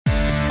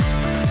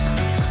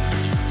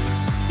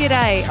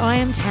G'day, I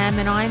am Tam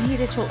and I am here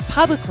to talk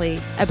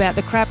publicly about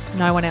the crap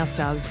no one else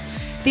does.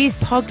 This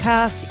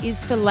podcast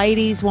is for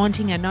ladies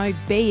wanting a no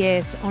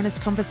BS,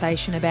 honest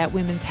conversation about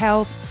women's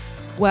health,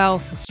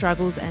 wealth,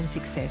 struggles and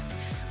success.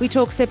 We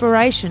talk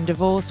separation,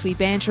 divorce, we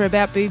banter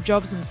about boob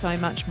jobs and so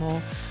much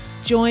more.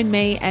 Join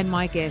me and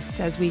my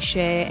guests as we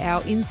share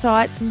our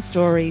insights and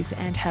stories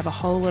and have a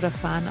whole lot of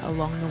fun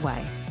along the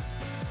way.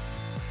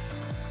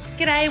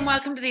 G'day and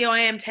welcome to the I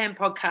Am Tam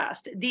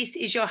podcast. This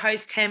is your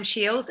host Tam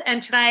Shields,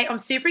 and today I'm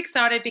super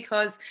excited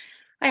because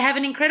I have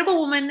an incredible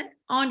woman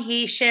on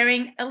here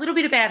sharing a little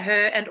bit about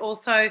her and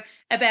also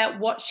about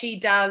what she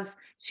does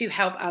to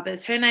help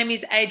others. Her name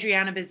is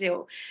Adriana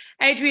Basile.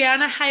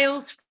 Adriana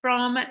hails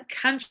from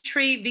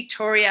country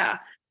Victoria,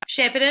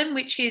 Shepparton,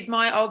 which is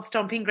my old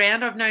stomping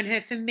ground. I've known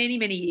her for many,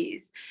 many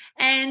years.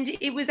 And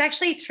it was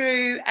actually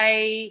through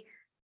a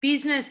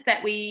business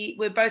that we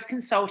were both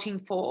consulting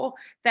for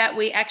that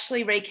we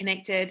actually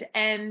reconnected,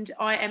 and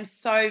I am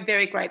so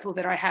very grateful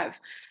that I have.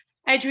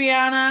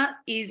 Adriana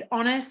is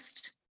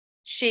honest.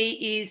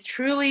 She is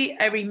truly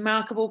a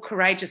remarkable,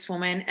 courageous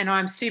woman, and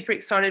I'm super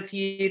excited for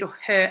you to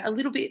hear a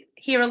little bit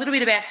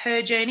about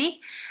her journey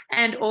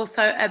and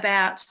also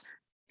about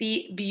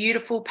the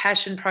beautiful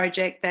passion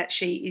project that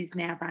she is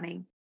now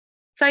running.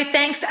 So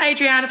thanks,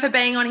 Adriana, for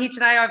being on here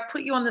today. I've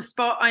put you on the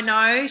spot, I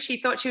know. She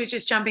thought she was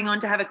just jumping on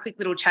to have a quick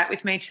little chat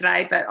with me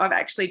today, but I've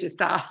actually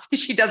just asked if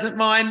she doesn't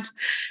mind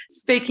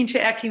speaking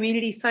to our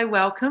community. So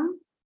welcome.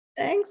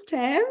 Thanks,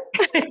 Tam.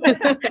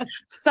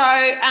 So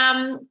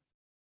I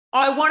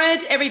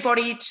wanted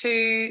everybody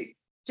to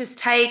just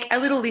take a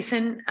little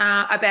listen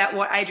about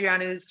what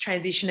Adriana's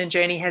transition and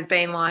journey has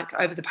been like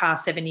over the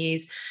past 7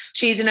 years.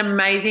 She's an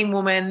amazing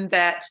woman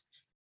that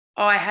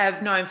I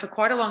have known for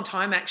quite a long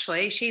time,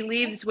 actually. She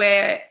lives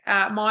where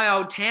my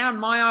old town,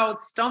 my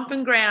old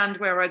stomping ground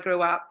where I grew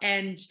up,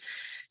 and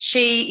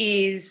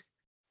she is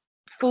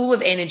full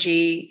of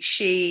energy.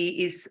 She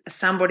is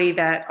somebody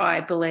that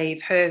I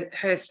believe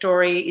her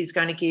story is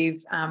going to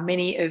give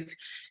many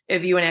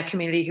of you in our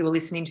community who are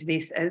listening to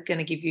this are going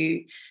to give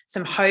you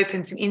some hope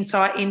and some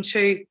insight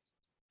into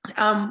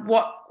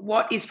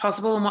what is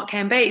possible and what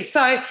can be.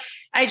 So,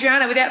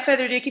 Adriana, without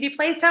further ado, could you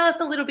please tell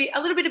us a little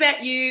bit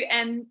about you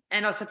and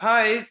I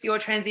suppose your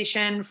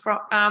transition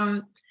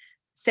from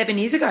 7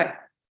 years ago?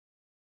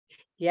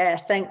 Yeah,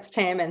 thanks,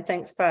 Tam, and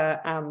thanks for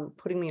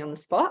putting me on the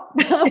spot.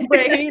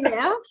 We're here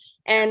now,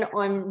 and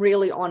I'm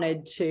really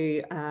honoured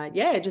to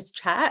just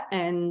chat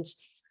and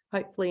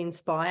hopefully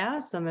inspire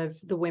some of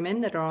the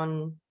women that are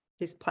on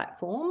this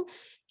platform.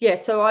 Yeah,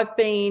 so I've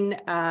been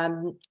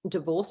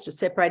divorced or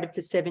separated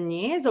for 7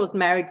 years. I was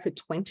married for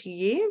 20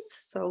 years,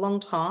 so a long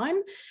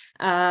time.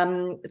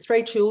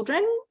 3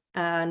 children,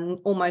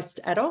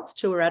 almost adults,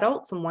 2 are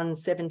adults and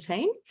 1's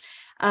 17.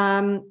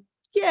 And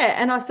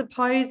I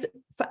suppose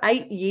for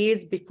 8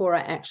 years before I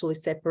actually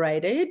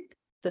separated,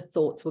 the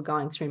thoughts were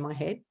going through my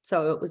head.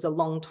 So it was a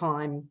long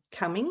time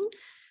coming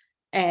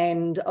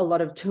and a lot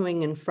of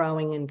toing and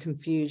froing and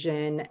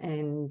confusion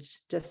and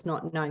just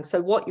not knowing. So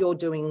what you're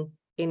doing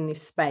in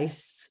this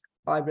space,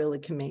 I really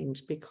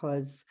commend,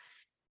 because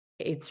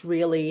it's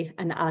really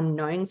an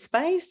unknown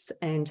space,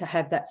 and to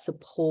have that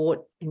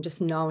support and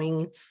just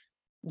knowing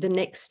the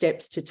next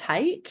steps to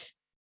take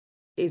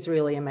is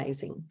really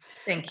amazing.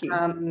 Thank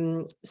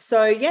you.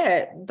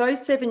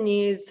 Those 7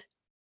 years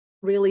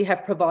really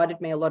have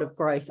provided me a lot of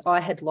growth. I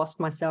had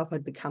lost myself.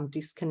 I'd become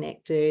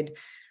disconnected.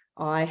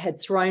 I had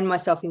thrown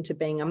myself into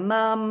being a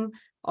mum.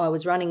 I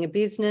was running a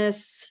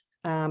business.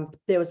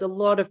 There was a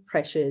lot of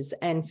pressures,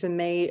 and for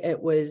me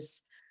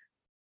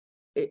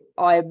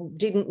I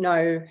didn't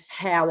know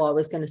how I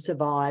was going to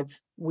survive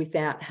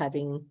without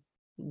having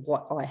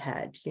what I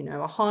had,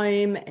 a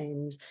home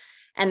and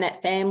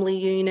that family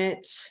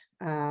unit.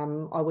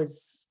 I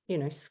was,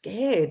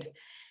 scared.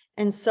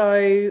 And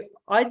so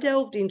I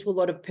delved into a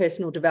lot of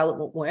personal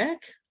development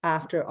work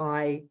after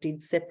I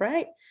did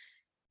separate,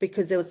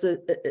 because there was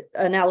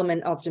an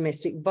element of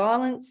domestic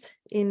violence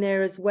in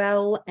there as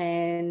well.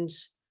 And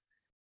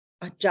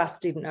I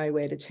just didn't know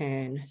where to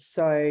turn.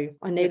 So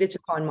I needed to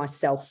find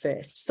myself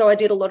first. So I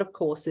did a lot of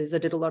courses. I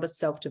did a lot of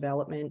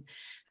self-development,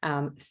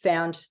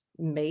 found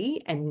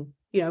me and,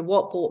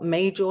 what brought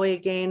me joy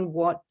again,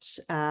 what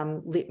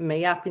lit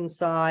me up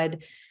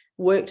inside,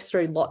 worked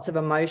through lots of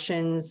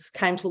emotions,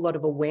 came to a lot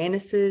of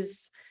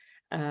awarenesses,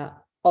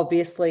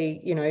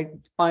 obviously,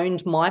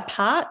 owned my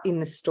part in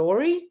the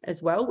story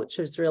as well, which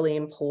was really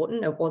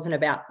important. It wasn't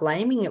about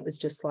blaming. It was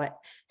just like,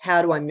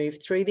 how do I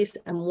move through this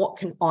and what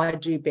can I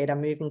do better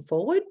moving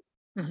forward?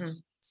 Mm-hmm.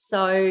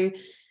 So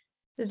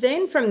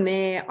then from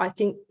there, I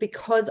think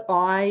because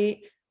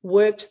I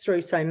worked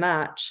through so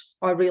much,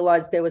 I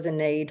realised there was a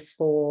need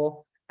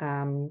for,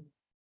 to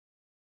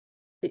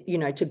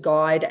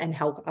guide and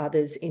help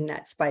others in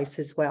that space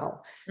as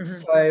well. Mm-hmm.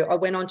 So I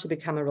went on to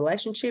become a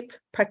relationship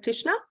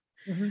practitioner.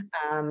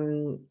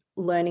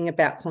 learning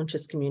about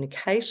conscious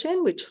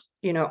communication, which,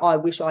 you know, I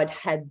wish I'd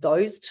had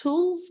those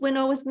tools when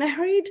I was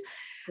married.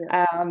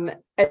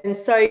 And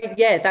so,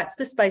 yeah, that's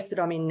the space that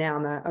I'm in now.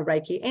 I'm a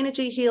Reiki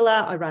energy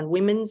healer. I run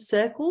women's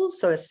circles,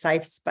 so a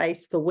safe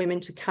space for women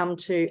to come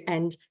to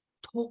and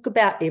talk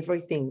about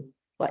everything.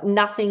 Like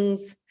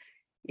nothing's,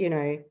 you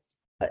know,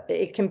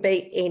 it can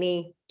be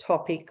any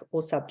topic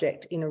or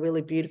subject in a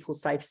really beautiful,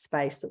 safe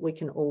space that we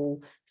can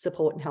all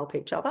support and help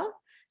each other.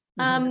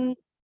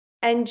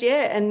 And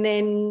yeah, and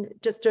then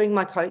just doing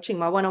my coaching,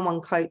 my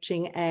one-on-one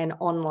coaching and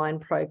online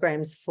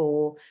programs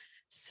for,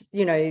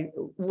 you know,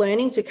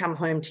 learning to come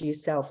home to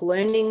yourself,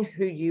 learning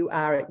who you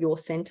are at your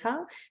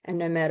center, and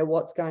no matter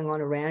what's going on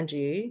around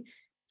you,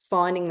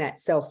 finding that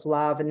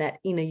self-love and that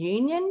inner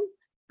union,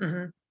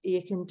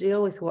 you can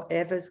deal with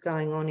whatever's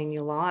going on in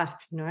your life,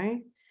 you know.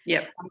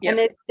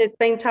 And there's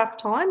been tough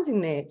times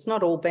in there. It's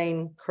not all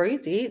been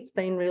cruisy. It's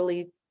been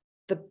really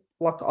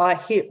like I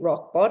hit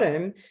rock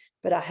bottom,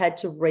 but I had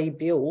to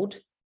rebuild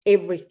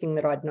everything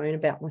that I'd known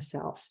about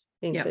myself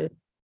into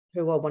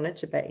who I wanted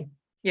to be.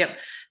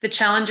 The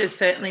challenges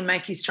certainly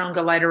make you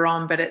stronger later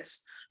on, but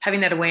it's having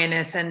that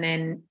awareness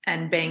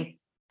and being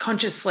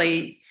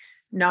consciously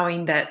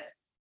knowing that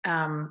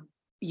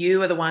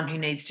you are the one who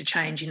needs to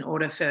change in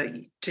order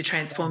to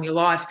transform your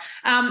life.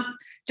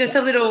 Just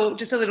a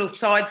little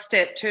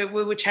sidestep to,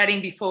 we were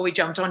chatting before we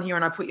jumped on here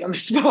and I put you on the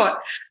spot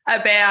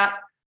about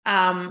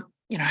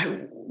you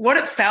know, what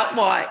it felt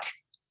like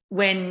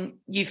when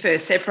you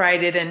first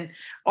separated. And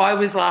I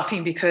was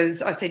laughing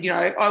because I said, you know,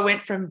 I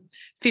went from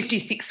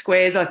 56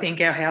 squares, I think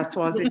our house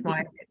was with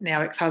my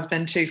now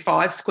ex-husband, to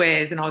 5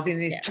 squares, and I was in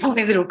this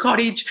tiny little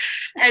cottage,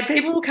 and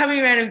people were coming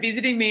around and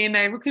visiting me, and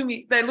they looked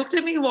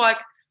at me like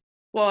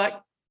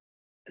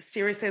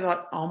seriously,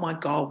 like, oh my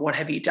God, what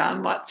have you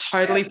done? Like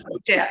totally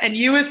freaked out. And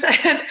you were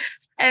saying,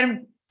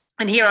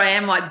 and here I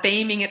am, like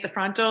beaming at the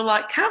front door,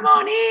 like, come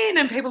on in,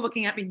 and people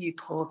looking at me, you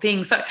poor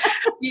thing. So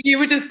you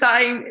were just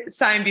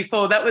saying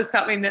before, that was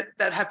something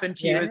that happened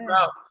to you as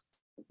well.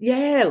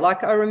 Yeah,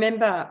 like I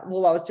remember,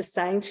 well, I was just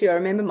saying to you, I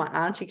remember my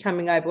auntie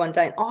coming over one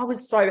day, and I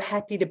was so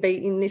happy to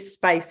be in this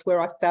space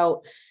where I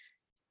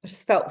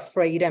just felt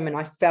freedom, and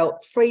I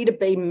felt free to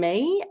be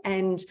me.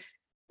 And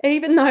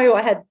even though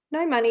I had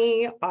no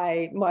money,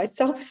 my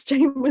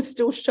self-esteem was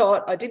still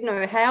shot. I didn't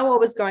know how I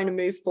was going to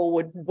move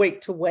forward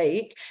week to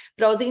week,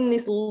 but I was in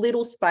this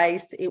little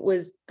space. It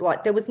was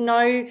like there was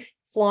no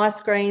fly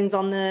screens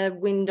on the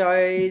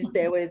windows.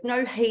 There was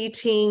no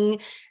heating.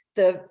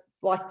 The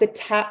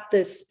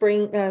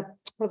spring, what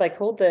are they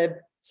called? The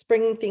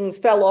spring things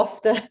fell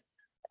off the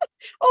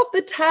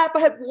tap. I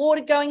had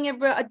water going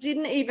everywhere. I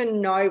didn't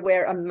even know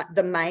where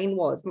the main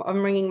was.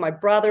 I'm ringing my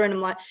brother and I'm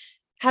like,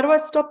 how do I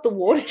stop the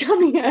water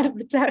coming out of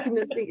the tap in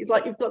the sink? He's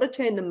like, you've got to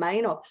turn the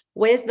main off.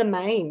 Where's the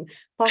main?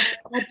 Like,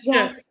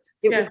 it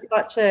was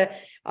such a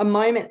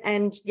moment.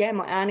 And yeah,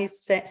 my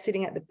auntie's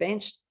sitting at the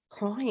bench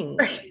crying.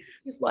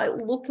 She's like,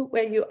 look at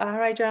where you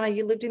are, Adriana.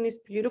 You lived in this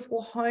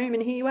beautiful home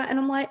and here you are. And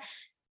I'm like,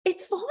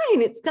 it's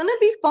fine. It's going to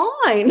be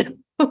fine.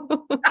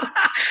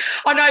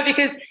 I know,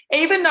 because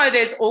even though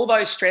there's all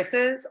those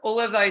stresses, all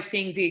of those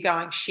things, you're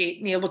going shit,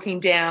 and you're looking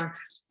down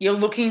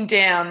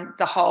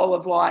the hole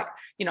of, like,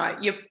 you know,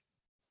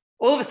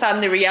 all of a sudden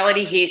the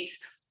reality hits.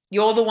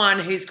 You're the one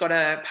who's got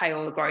to pay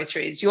all the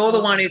groceries. You're the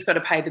one who's got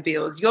to pay the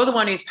bills. You're the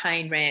one who's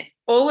paying rent.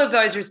 All of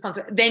those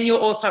responsibilities. Then you're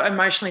also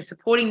emotionally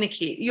supporting the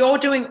kid. You're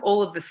doing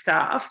all of the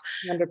stuff,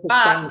 100%.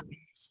 but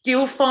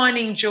still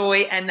finding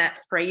joy and that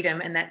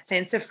freedom and that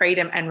sense of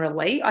freedom and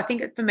relief. I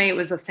think for me it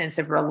was a sense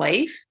of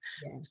relief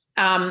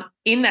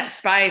in that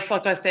space.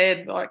 Like I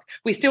said, like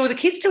the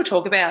kids still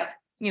talk about,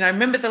 you know,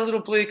 remember the little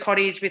blue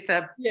cottage with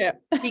the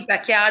big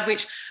backyard,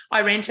 which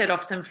I rented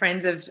off some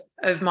friends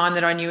of mine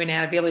that I knew in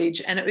our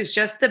village, and it was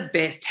just the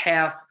best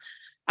house.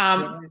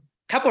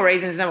 Couple of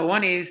reasons. Number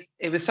one is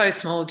it was so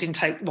small, it didn't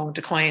take long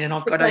to clean, and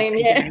I've got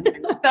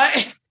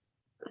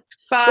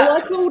well,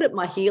 I called it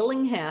my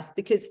healing house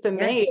because for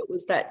me it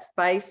was that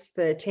space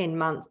for 10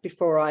 months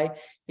before I,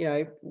 you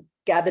know,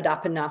 gathered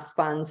up enough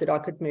funds that I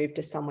could move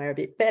to somewhere a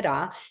bit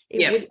better.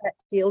 It was that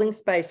healing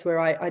space where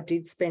I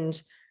did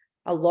spend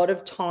a lot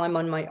of time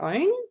on my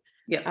own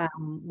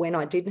when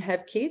I didn't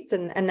have kids,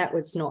 and that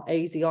was not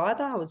easy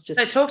either. I was just...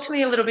 So talk to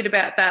me a little bit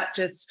about that,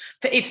 just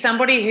for if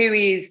somebody who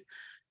is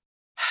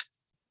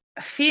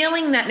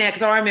feeling that now,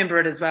 because I remember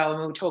it as well,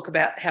 and we'll talk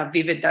about how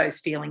vivid those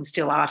feelings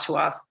still are to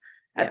us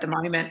at the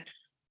moment,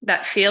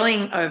 that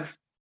feeling of,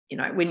 you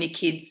know, when your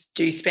kids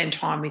do spend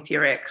time with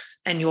your ex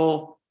and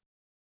you're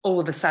all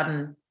of a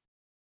sudden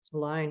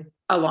alone.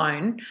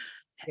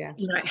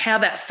 You know, how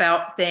that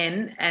felt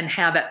then and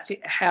how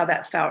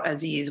that felt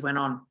as the years went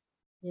on.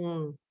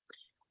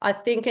 I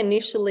think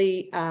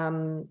initially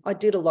I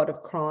did a lot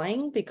of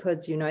crying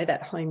because, you know,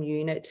 that home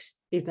unit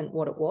isn't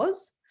what it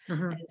was.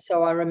 And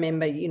so I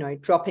remember, you know,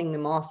 dropping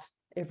them off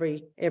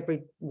every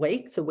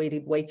week. So we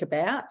did week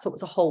about. So it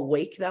was a whole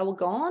week they were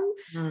gone,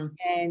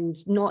 and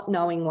not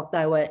knowing what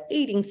they were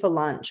eating for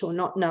lunch, or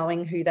not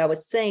knowing who they were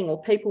seeing,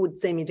 or people would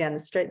see me down the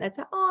street and they'd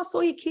say, "Oh, I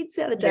saw your kids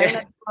the other day." And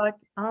I was like,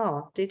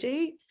 "Oh, did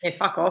you?" Yeah,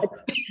 fuck off.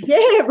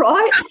 Yeah,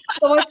 right.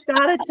 So I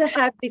started to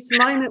have this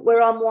moment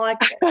where I'm like,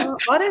 oh,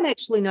 I don't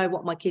actually know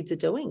what my kids are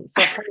doing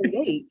for a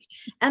whole week.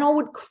 And I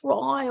would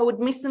cry. I would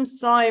miss them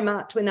so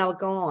much when they were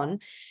gone.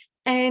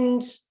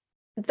 And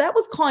that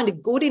was kind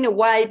of good in a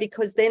way,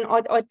 because then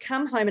I'd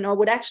come home and I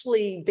would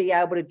actually be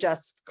able to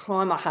just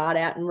cry my heart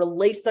out and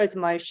release those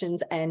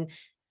emotions and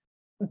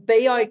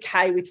be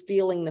okay with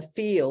feeling the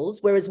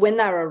feels. Whereas when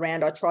they were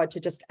around, I tried to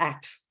just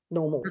act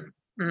normal,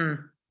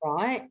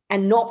 right,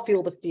 and not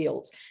feel the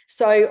feels.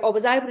 So I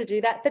was able to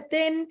do that. But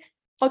then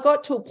I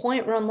got to a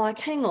point where I'm like,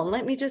 hang on,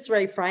 let me just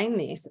reframe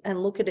this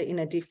and look at it in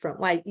a different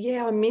way.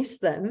 Yeah, I miss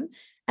them.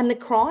 And the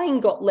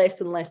crying got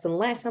less and less and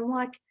less. I'm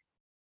like,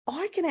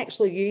 I can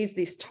actually use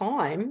this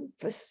time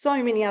for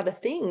so many other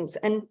things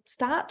and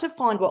start to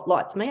find what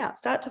lights me up,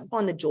 start to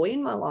find the joy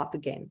in my life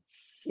again.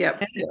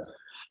 Yep. Yeah.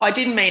 I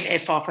didn't mean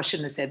F off. I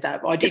shouldn't have said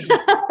that. I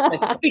didn't.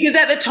 Because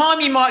at the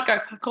time you might go,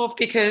 fuck off,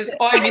 because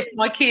I miss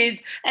my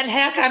kids and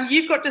how come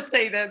you've got to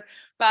see them?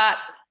 But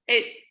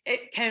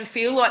it can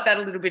feel like that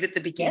a little bit at the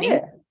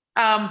beginning.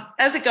 Yeah.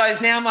 As it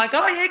goes now, I'm like,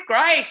 oh, yeah,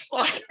 great.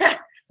 Like,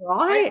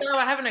 right. They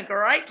were having a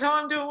great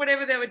time doing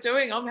whatever they were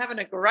doing. I'm having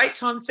a great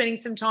time spending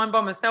some time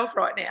by myself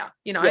right now,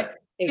 you know,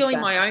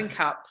 filling my own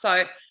cup.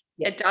 So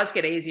it does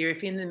get easier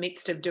if you're in the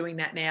midst of doing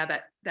that now.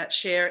 That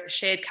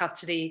shared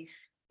custody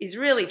is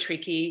really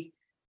tricky.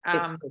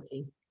 It's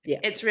tricky. Yeah.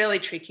 It's really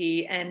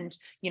tricky. And,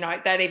 you know,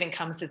 that even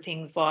comes to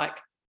things like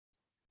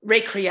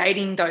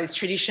recreating those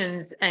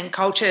traditions and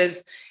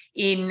cultures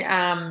in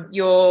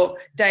your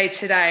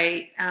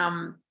day-to-day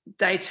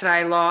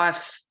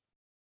life.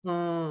 You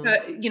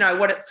know,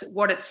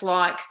 what it's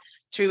like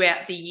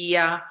throughout the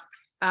year,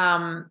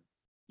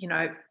 you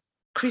know,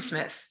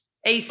 Christmas,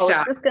 Easter. I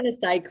was just going to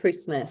say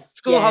Christmas.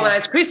 School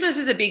holidays. Christmas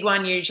is a big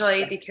one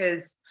usually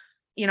because,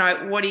 you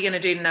know, what are you going to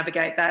do to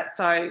navigate that?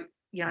 So,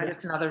 you know,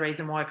 that's another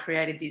reason why I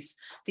created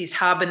this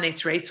hub and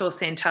this resource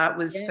centre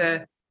was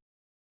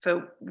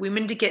for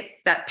women to get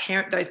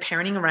those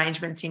parenting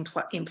arrangements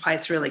in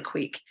place really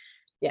quick.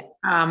 Yeah.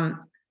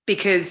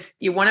 Because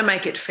you want to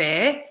make it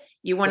fair.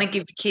 You want to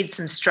give the kids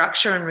some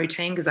structure and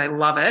routine because they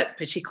love it,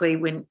 particularly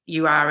when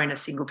you are in a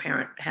single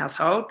parent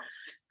household.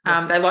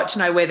 They like to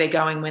know where they're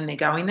going when they're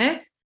going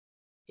there.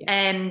 Yeah.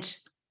 And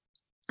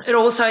it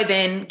also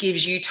then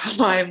gives you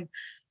time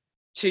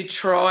to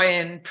try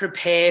and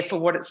prepare for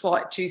what it's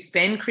like to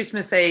spend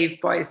Christmas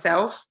Eve by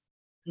yourself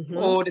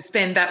or to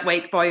spend that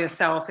week by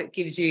yourself. It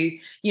gives you,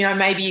 you know,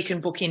 maybe you can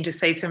book in to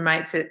see some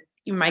mates that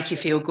make you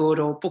feel good,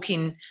 or book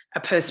in a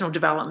personal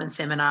development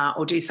seminar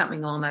or do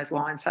something along those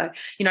lines. So,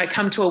 you know,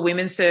 come to a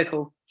women's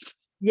circle.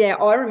 Yeah,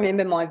 I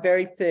remember my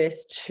very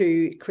first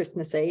 2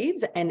 Christmas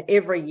Eves, and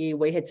every year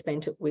we had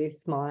spent it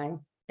with my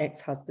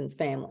ex-husband's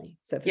family.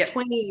 So for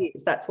 20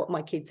 years, that's what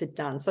my kids had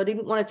done. So I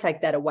didn't want to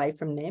take that away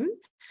from them.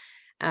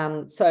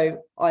 So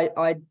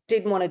I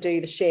didn't want to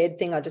do the shared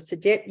thing. I just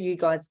said, yep, you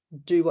guys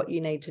do what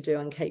you need to do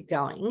and keep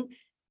going.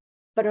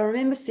 But I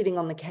remember sitting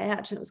on the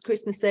couch and it was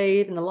Christmas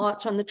Eve and the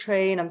lights are on the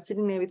tree and I'm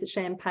sitting there with the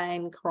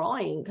champagne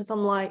crying because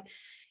I'm like,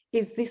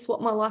 is this what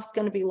my life's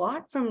going to be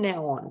like from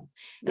now on?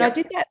 And I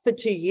did that for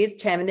 2 years,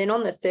 Tam. And then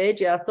on the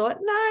 3rd year, I thought,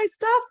 no,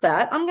 stuff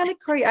that. I'm going to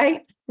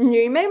create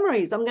new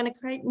memories. I'm going to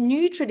create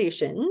new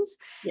traditions.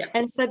 Yeah.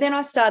 And so then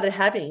I started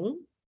having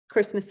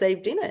Christmas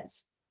Eve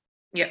dinners.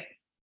 Yeah.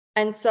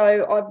 And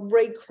so I've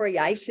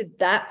recreated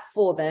that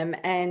for them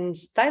and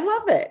they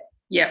love it.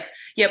 Yep.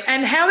 Yep.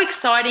 And how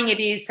exciting it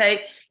is. So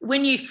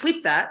when you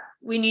flip that,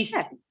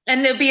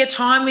 and there'll be a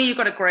time where you've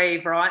got to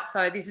grieve, right?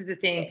 So this is the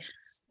thing.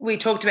 Yes. We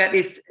talked about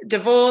this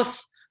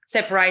divorce,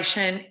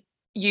 separation.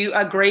 You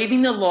are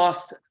grieving the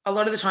loss. A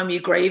lot of the time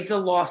you grieve the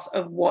loss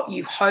of what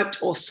you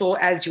hoped or saw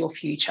as your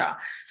future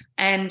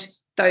and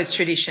those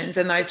traditions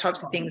and those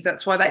types of things.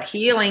 That's why that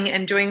healing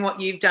and doing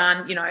what you've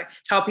done, you know,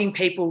 helping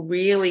people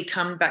really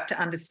come back to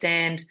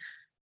understand,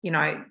 you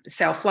know,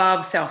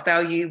 self-love,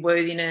 self-value,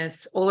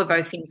 worthiness, all of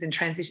those things in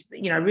transition,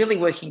 you know, really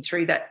working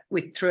through that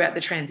throughout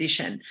the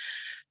transition.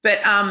 But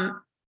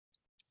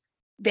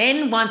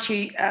then once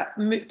you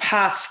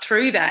pass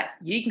through that,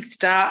 you can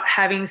start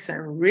having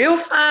some real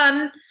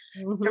fun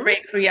to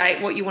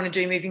recreate what you want to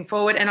do moving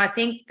forward. And I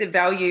think the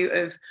value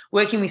of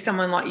working with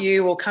someone like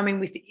you or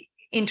coming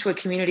into a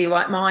community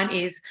like mine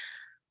is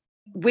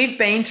we've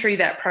been through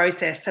that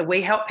process, so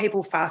we help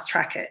people fast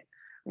track it.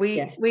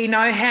 We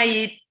know how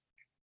you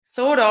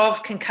sort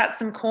of can cut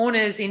some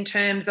corners in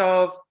terms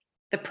of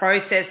the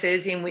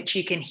processes in which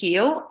you can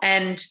heal,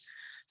 and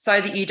so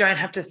that you don't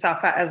have to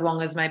suffer as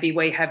long as maybe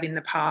we have in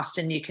the past,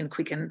 and you can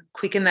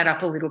quicken that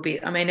up a little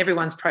bit. I mean,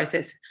 everyone's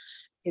process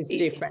is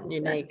different,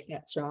 unique.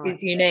 That's right.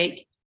 Is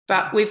unique.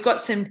 But we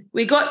got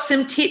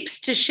some tips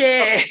to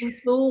share. Some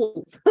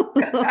tools.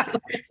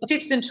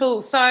 Tips and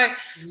tools. So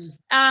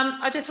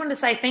I just want to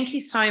say thank you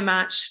so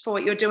much for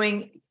what you're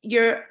doing.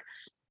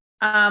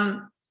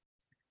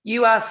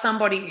 you are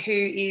somebody who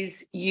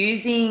is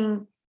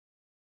using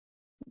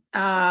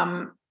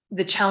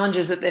the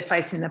challenges that they're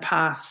facing in the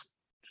past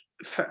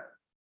for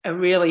a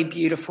really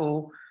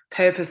beautiful,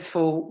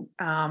 purposeful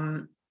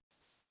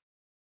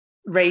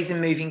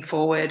reason moving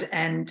forward,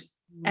 and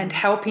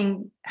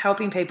helping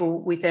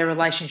people with their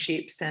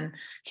relationships and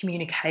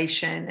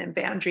communication and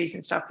boundaries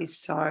and stuff is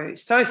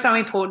so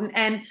important.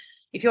 And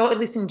if you're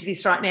listening to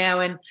this right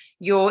now and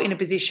you're in a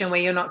position where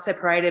you're not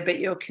separated but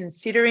you're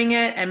considering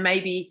it, and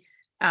maybe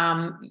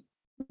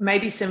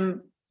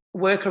some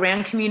work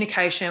around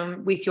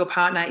communication with your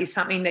partner is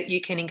something that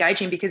you can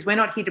engage in, because we're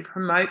not here to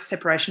promote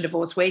separation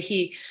divorce. We're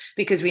here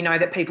because we know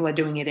that people are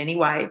doing it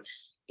anyway.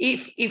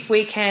 If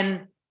we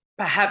can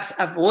perhaps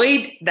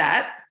avoid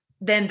that,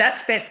 then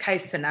that's best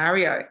case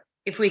scenario.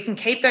 If we can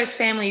keep those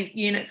family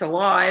units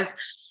alive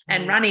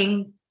and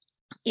running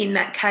in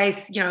that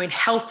case, in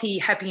healthy,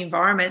 happy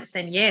environments,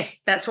 then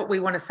yes, that's what we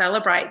want to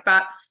celebrate.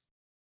 But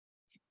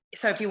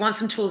so if you want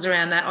some tools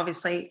around that,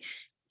 obviously,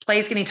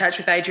 please get in touch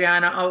with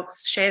Adriana. I'll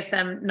share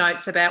some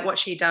notes about what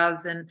she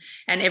does and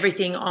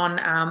everything on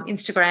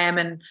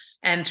Instagram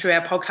and through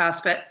our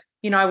podcast. But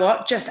you know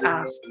what? Just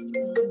ask.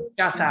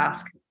 Just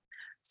ask.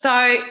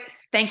 So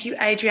thank you,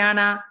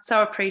 Adriana.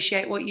 So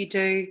appreciate what you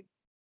do.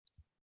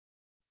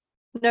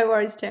 No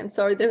worries, Tam.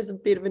 Sorry, there was a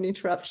bit of an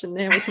interruption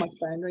there with my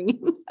phone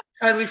ringing.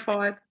 Totally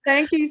fine.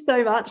 Thank you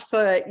so much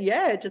for,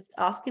 just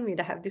asking me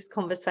to have this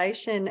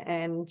conversation.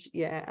 And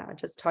I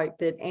just hope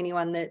that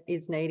anyone that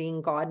is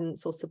needing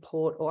guidance or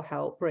support or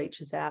help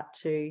reaches out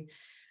to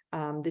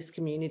this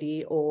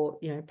community, or,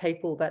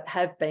 people that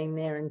have been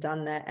there and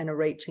done that and are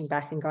reaching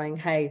back and going,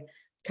 hey,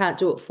 can't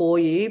do it for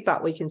you,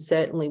 but we can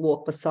certainly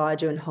walk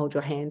beside you and hold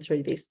your hand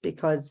through this,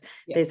 because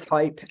there's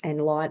hope and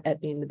light at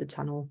the end of the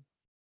tunnel.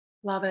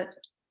 Love it.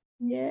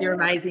 Yeah. You're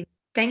amazing.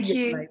 Thank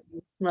you.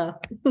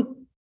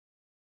 Amazing.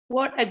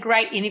 What a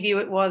great interview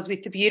it was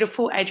with the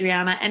beautiful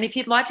Adriana. And if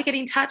you'd like to get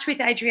in touch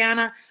with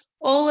Adriana,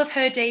 all of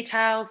her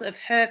details of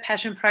her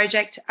passion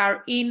project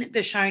are in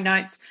the show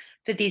notes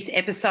for this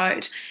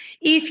episode.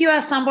 If you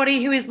are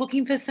somebody who is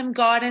looking for some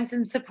guidance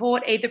and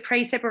support, either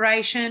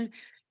pre-separation,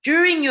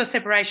 during your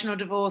separation or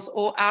divorce,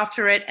 or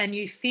after it, and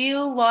you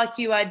feel like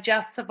you are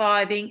just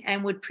surviving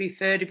and would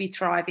prefer to be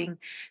thriving,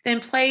 then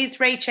please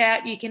reach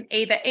out. You can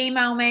either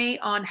email me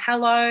on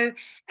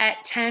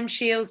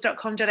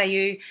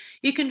hello@tamshields.com.au.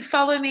 You can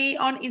follow me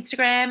on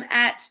Instagram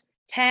at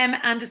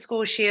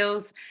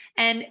tam_shields,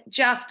 and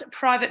just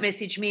private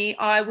message me.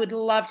 I would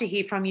love to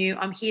hear from you.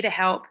 I'm here to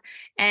help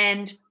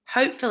and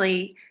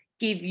hopefully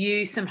give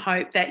you some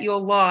hope that your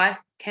life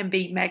can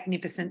be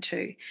magnificent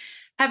too.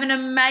 Have an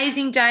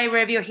amazing day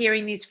wherever you're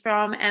hearing this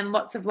from, and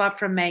lots of love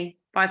from me.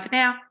 Bye for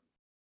now.